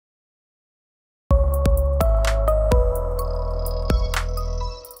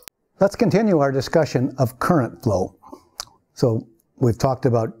Let's continue our discussion of current flow. So we've talked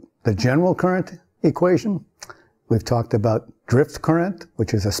about the general current equation. We've talked about drift current,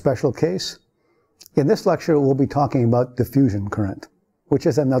 which is a special case. In this lecture, we'll be talking about diffusion current, which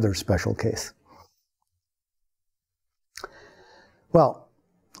is another special case. Well,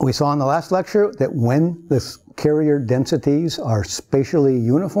 we saw in the last lecture that when the carrier densities are spatially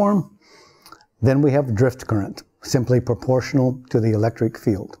uniform, then we have drift current, simply proportional to the electric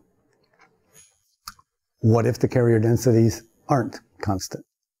field. What if the carrier densities aren't constant?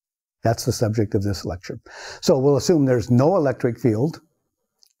 That's the subject of this lecture. So we'll assume there's no electric field,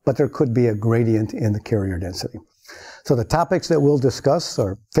 but there could be a gradient in the carrier density. So the topics that we'll discuss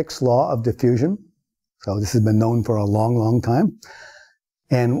are Fick's law of diffusion. So this has been known for a long, long time.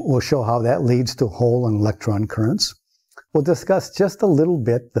 And we'll show how that leads to hole and electron currents. We'll discuss just a little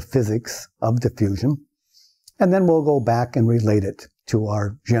bit the physics of diffusion. And then we'll go back and relate it to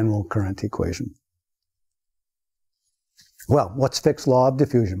our general current equation. Well, what's Fick's law of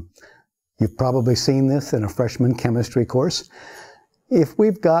diffusion? You've probably seen this in a freshman chemistry course. If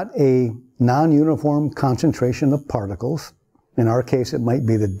we've got a non-uniform concentration of particles, in our case it might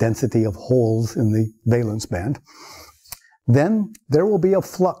be the density of holes in the valence band, then there will be a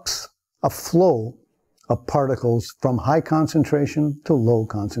flux, a flow of particles from high concentration to low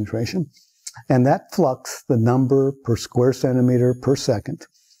concentration. And that flux, the number per square centimeter per second,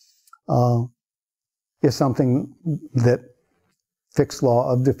 is something that Fick's law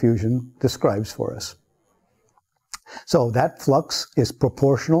of diffusion describes for us. So that flux is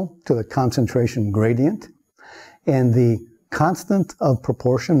proportional to the concentration gradient, and the constant of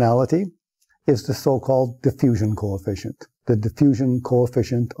proportionality is the so-called diffusion coefficient, the diffusion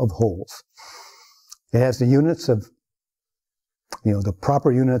coefficient of holes. It has the units of, the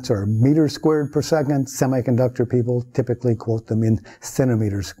proper units are meters squared per second. Semiconductor people typically quote them in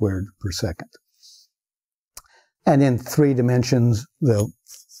centimeters squared per second. And in 3 dimensions, the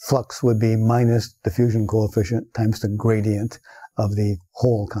flux would be minus diffusion coefficient times the gradient of the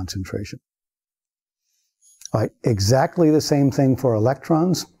hole concentration. All right, exactly the same thing for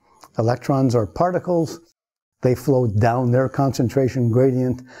electrons. Electrons are particles. They flow down their concentration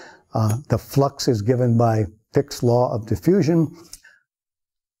gradient. The flux is given by Fick's law of diffusion.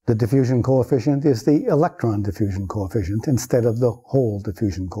 The diffusion coefficient is the electron diffusion coefficient instead of the hole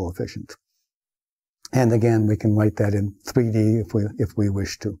diffusion coefficient. And again, we can write that in 3D if we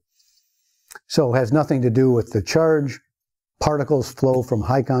wish to. So it has nothing to do with the charge. Particles flow from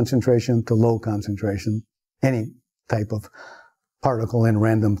high concentration to low concentration, any type of particle in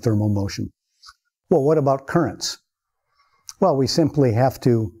random thermal motion. Well, what about currents? Well, we simply have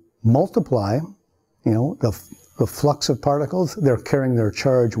to multiply, the flux of particles. They're carrying their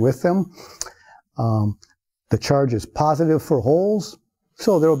charge with them. The charge is positive for holes,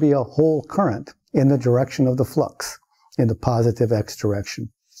 so there will be a hole current in the direction of the flux, in the positive x direction.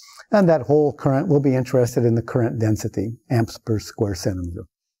 And that whole current will be interested in the current density, amps per square centimeter.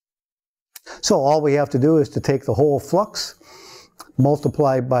 So all we have to do is to take the whole flux,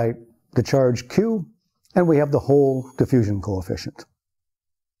 multiply by the charge Q, and we have the whole diffusion coefficient.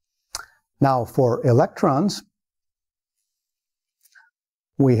 Now for electrons,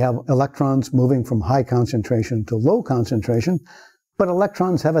 we have electrons moving from high concentration to low concentration, but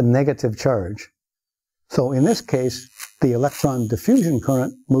electrons have a negative charge. So in this case, the electron diffusion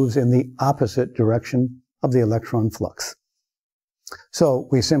current moves in the opposite direction of the electron flux. So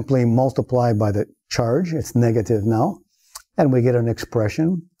we simply multiply by the charge, it's negative now, and we get an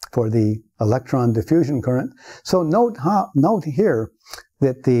expression for the electron diffusion current. So note here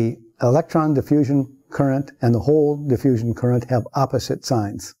that the electron diffusion current and the hole diffusion current have opposite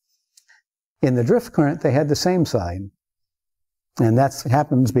signs. In the drift current, they had the same sign. And that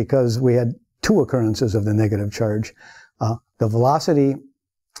happens because we had 2 occurrences of the negative charge. The velocity,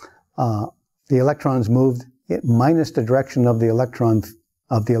 the electrons moved minus the direction of the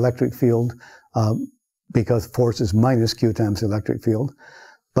electric field because force is minus Q times the electric field.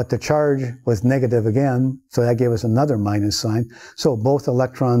 But the charge was negative again, so that gave us another minus sign. So both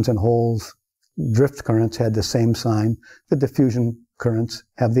electrons and holes, drift currents had the same sign. The diffusion currents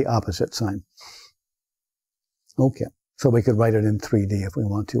have the opposite sign. Okay, so we could write it in 3D if we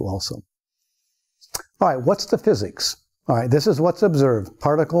want to also. All right, what's the physics? All right, this is what's observed.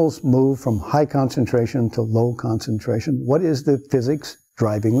 Particles move from high concentration to low concentration. What is the physics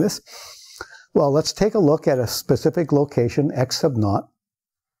driving this? Well, let's take a look at a specific location, x sub naught.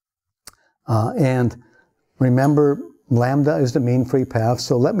 And remember, lambda is the mean free path.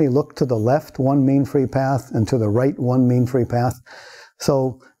 So let me look to the left, 1 mean free path, and to the right, 1 mean free path.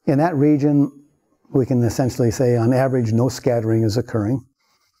 So in that region, we can essentially say on average, no scattering is occurring.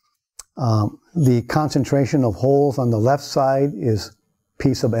 The concentration of holes on the left side is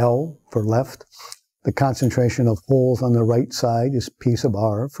P sub L for left. The concentration of holes on the right side is P sub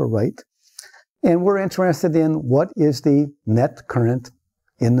R for right. And we're interested in what is the net current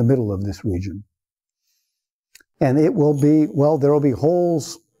in the middle of this region. And it will be, well, there will be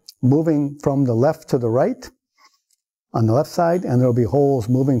holes moving from the left to the right on the left side, and there will be holes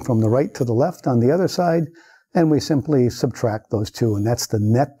moving from the right to the left on the other side, and we simply subtract those two, and that's the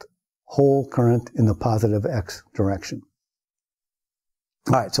net hole current in the positive x direction.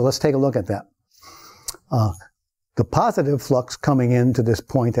 All right, so let's take a look at that. The positive flux coming into this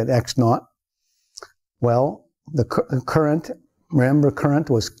point at x naught, well, the current, remember current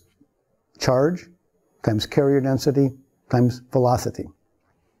was charge times carrier density times velocity.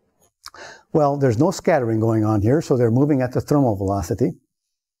 Well, there's no scattering going on here, so they're moving at the thermal velocity.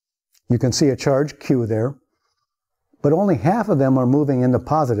 You can see a charge Q there, but only half of them are moving in the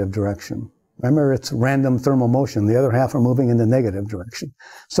positive direction. Remember, it's random thermal motion. The other half are moving in the negative direction.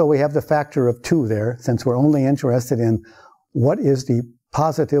 So we have the factor of 2 there, since we're only interested in what is the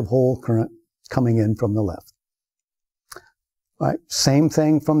positive hole current coming in from the left. Right? Same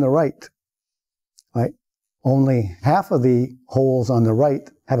thing from the right. Right? Only half of the holes on the right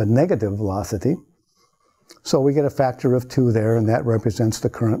have a negative velocity. So we get a factor of 2 there, and that represents the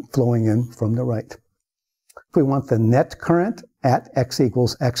current flowing in from the right. If we want the net current at x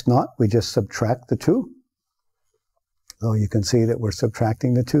equals x naught, we just subtract the 2. So you can see that we're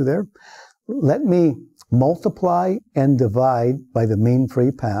subtracting the 2 there. Let me multiply and divide by the mean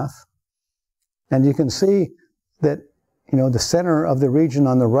free path. And you can see that, you know, the center of the region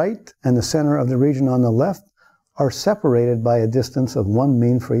on the right and the center of the region on the left are separated by a distance of 1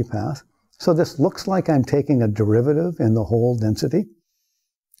 mean free path. So this looks like I'm taking a derivative in the hole density.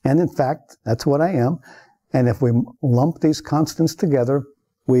 And in fact, that's what I am. And if we lump these constants together,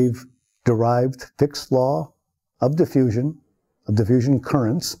 we've derived Fick's law of diffusion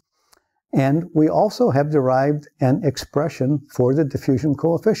currents. And we also have derived an expression for the diffusion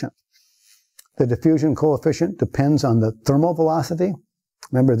coefficient. The diffusion coefficient depends on the thermal velocity.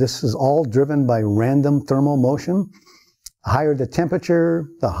 Remember, this is all driven by random thermal motion. The higher the temperature,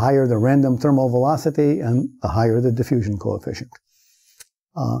 the higher the random thermal velocity, and the higher the diffusion coefficient.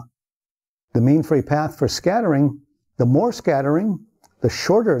 The mean free path for scattering, the more scattering, the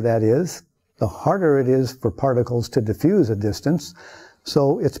shorter that is, the harder it is for particles to diffuse a distance.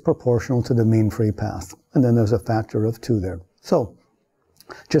 So it's proportional to the mean free path. And then there's a factor of 2 there. So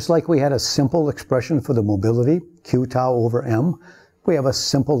just like we had a simple expression for the mobility, Q tau over m, we have a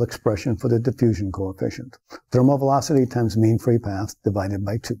simple expression for the diffusion coefficient. Thermal velocity times mean free path divided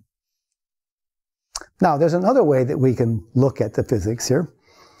by 2. Now, there's another way that we can look at the physics here.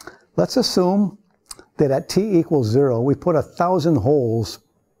 Let's assume that at t equals 0, we put 1,000 holes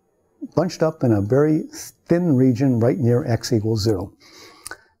bunched up in a very thin region right near x equals 0.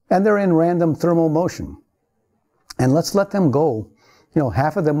 And they're in random thermal motion. And let's let them go. You know,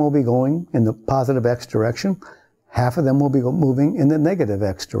 half of them will be going in the positive x direction. Half of them will be moving in the negative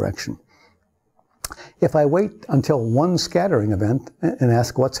x direction. If I wait until one scattering event and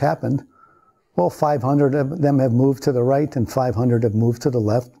ask what's happened, well, 500 of them have moved to the right and 500 have moved to the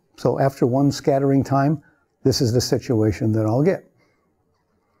left. So after one scattering time, this is the situation that I'll get.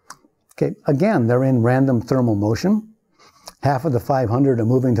 Okay, again, they're in random thermal motion. Half of the 500 are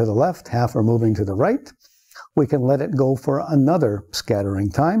moving to the left, half are moving to the right. We can let it go for another scattering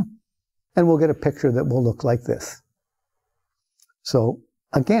time, and we'll get a picture that will look like this. So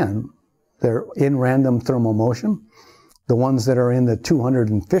again, they're in random thermal motion. The ones that are in the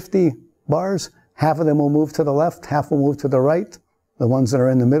 250 bars, half of them will move to the left, half will move to the right. The ones that are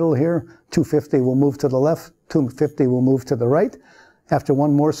in the middle here, 250 will move to the left, 250 will move to the right. After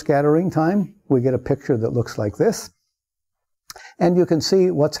one more scattering time, we get a picture that looks like this. And you can see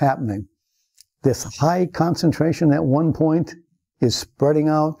what's happening. This high concentration at one point is spreading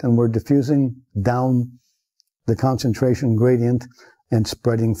out, and we're diffusing down the concentration gradient and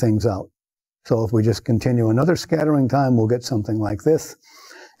spreading things out. So if we just continue another scattering time, we'll get something like this.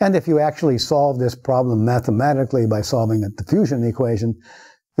 And if you actually solve this problem mathematically by solving a diffusion equation,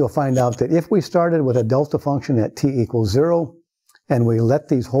 you'll find out that if we started with a delta function at t equals 0, and we let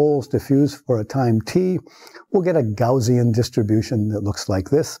these holes diffuse for a time t, we'll get a Gaussian distribution that looks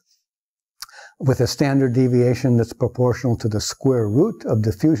like this, with a standard deviation that's proportional to the square root of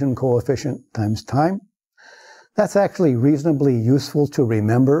diffusion coefficient times time. That's actually reasonably useful to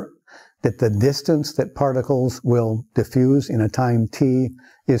remember, that the distance that particles will diffuse in a time t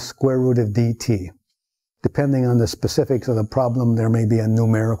is square root of dt. Depending on the specifics of the problem, there may be a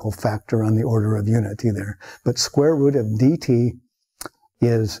numerical factor on the order of unity there. But square root of dt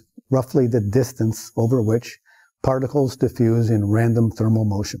is roughly the distance over which particles diffuse in random thermal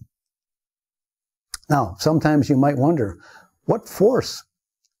motion. Now, sometimes you might wonder, what force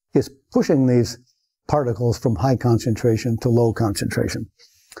is pushing these particles from high concentration to low concentration?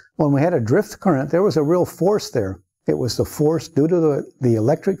 When we had a drift current, there was a real force there. It was the force due to the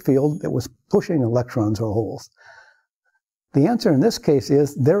electric field that was pushing electrons or holes. The answer in this case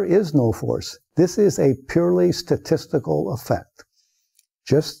is there is no force. This is a purely statistical effect.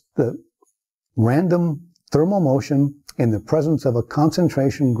 Just the random thermal motion in the presence of a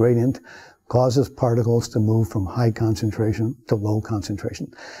concentration gradient causes particles to move from high concentration to low concentration.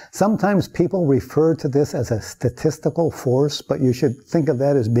 Sometimes people refer to this as a statistical force, but you should think of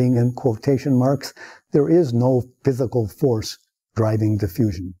that as being in quotation marks. There is no physical force driving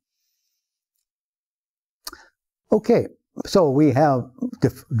diffusion. Okay, so we have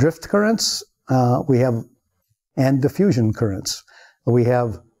drift currents, and diffusion currents. We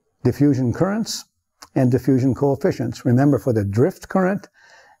have diffusion currents and diffusion coefficients. Remember, for the drift current,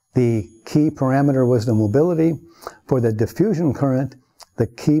 the key parameter was the mobility. For the diffusion current, the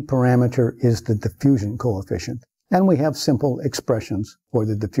key parameter is the diffusion coefficient. And we have simple expressions for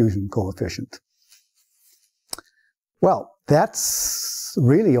the diffusion coefficient. Well, that's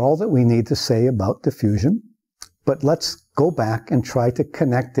really all that we need to say about diffusion. But let's go back and try to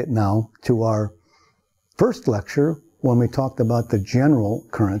connect it now to our first lecture when we talked about the general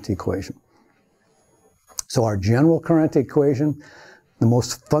current equation. So our general current equation, the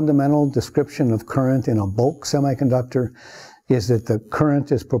most fundamental description of current in a bulk semiconductor, is that the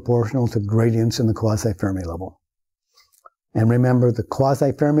current is proportional to gradients in the quasi-Fermi level. And remember, the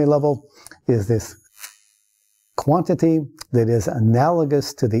quasi-Fermi level is this quantity that is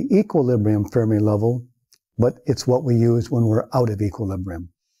analogous to the equilibrium Fermi level, but it's what we use when we're out of equilibrium.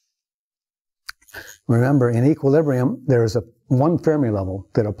 Remember, in equilibrium, there's one Fermi level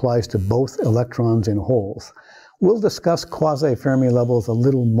that applies to both electrons and holes. We'll discuss quasi-Fermi levels a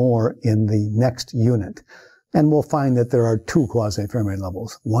little more in the next unit, and we'll find that there are two quasi-Fermi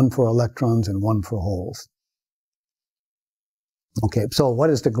levels, one for electrons and one for holes. Okay, so what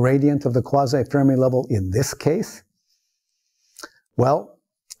is the gradient of the quasi-Fermi level in this case? Well,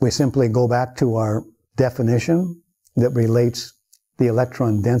 we simply go back to our definition that relates the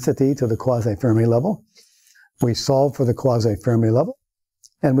electron density to the quasi-Fermi level. We solve for the quasi-Fermi level,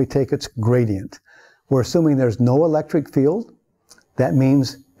 and we take its gradient. We're assuming there's no electric field. That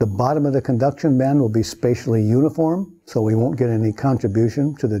means the bottom of the conduction band will be spatially uniform, so we won't get any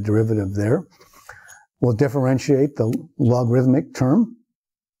contribution to the derivative there. We'll differentiate the logarithmic term,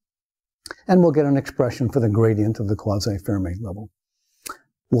 and we'll get an expression for the gradient of the quasi-Fermi level.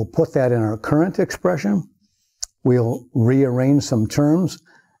 We'll put that in our current expression. We'll rearrange some terms,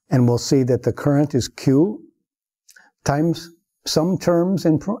 and we'll see that the current is Q times some terms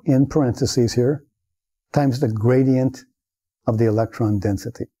in parentheses here, times the gradient of the electron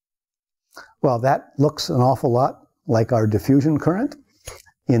density. Well, that looks an awful lot like our diffusion current.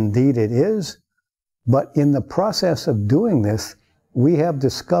 Indeed it is, but in the process of doing this, we have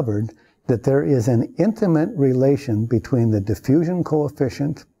discovered that there is an intimate relation between the diffusion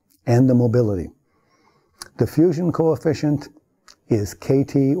coefficient and the mobility. Diffusion coefficient is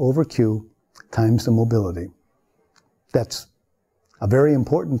kT over Q times the mobility. That's a very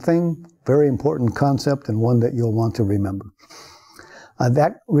important thing, very important concept, and one that you'll want to remember.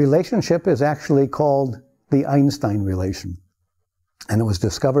 That relationship is actually called the Einstein relation. And it was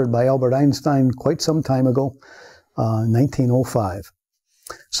discovered by Albert Einstein quite some time ago, 1905.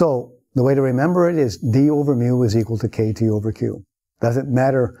 So the way to remember it is d over mu is equal to kT over Q. Doesn't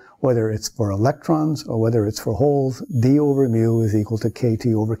matter whether it's for electrons or whether it's for holes, d over mu is equal to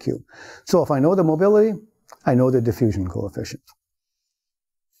kT over Q. So if I know the mobility, I know the diffusion coefficient.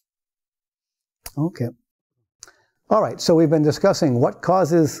 Okay. All right, so we've been discussing what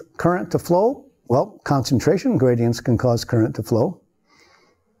causes current to flow. Well, concentration gradients can cause current to flow.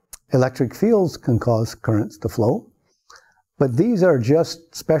 Electric fields can cause currents to flow. But these are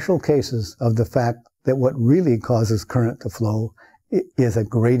just special cases of the fact that what really causes current to flow is a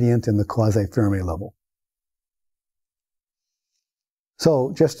gradient in the quasi-Fermi level.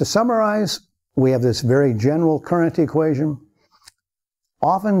 So just to summarize, we have this very general current equation.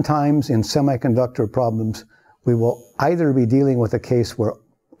 Oftentimes in semiconductor problems, we will either be dealing with a case where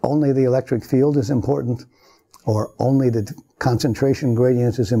only the electric field is important or only the concentration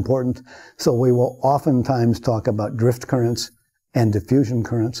gradient is important. So we will oftentimes talk about drift currents and diffusion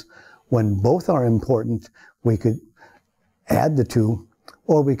currents. When both are important, we could add the two,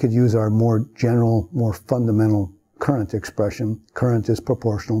 or we could use our more general, more fundamental current expression. Current is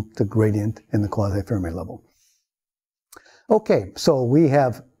proportional to gradient in the quasi-Fermi level. Okay, so we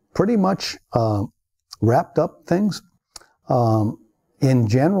have pretty much wrapped up things. In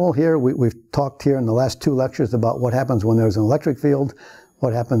general here, we've talked here in the last 2 lectures about what happens when there's an electric field,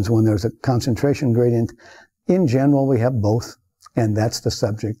 what happens when there's a concentration gradient. In general, we have both, and that's the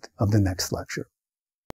subject of the next lecture.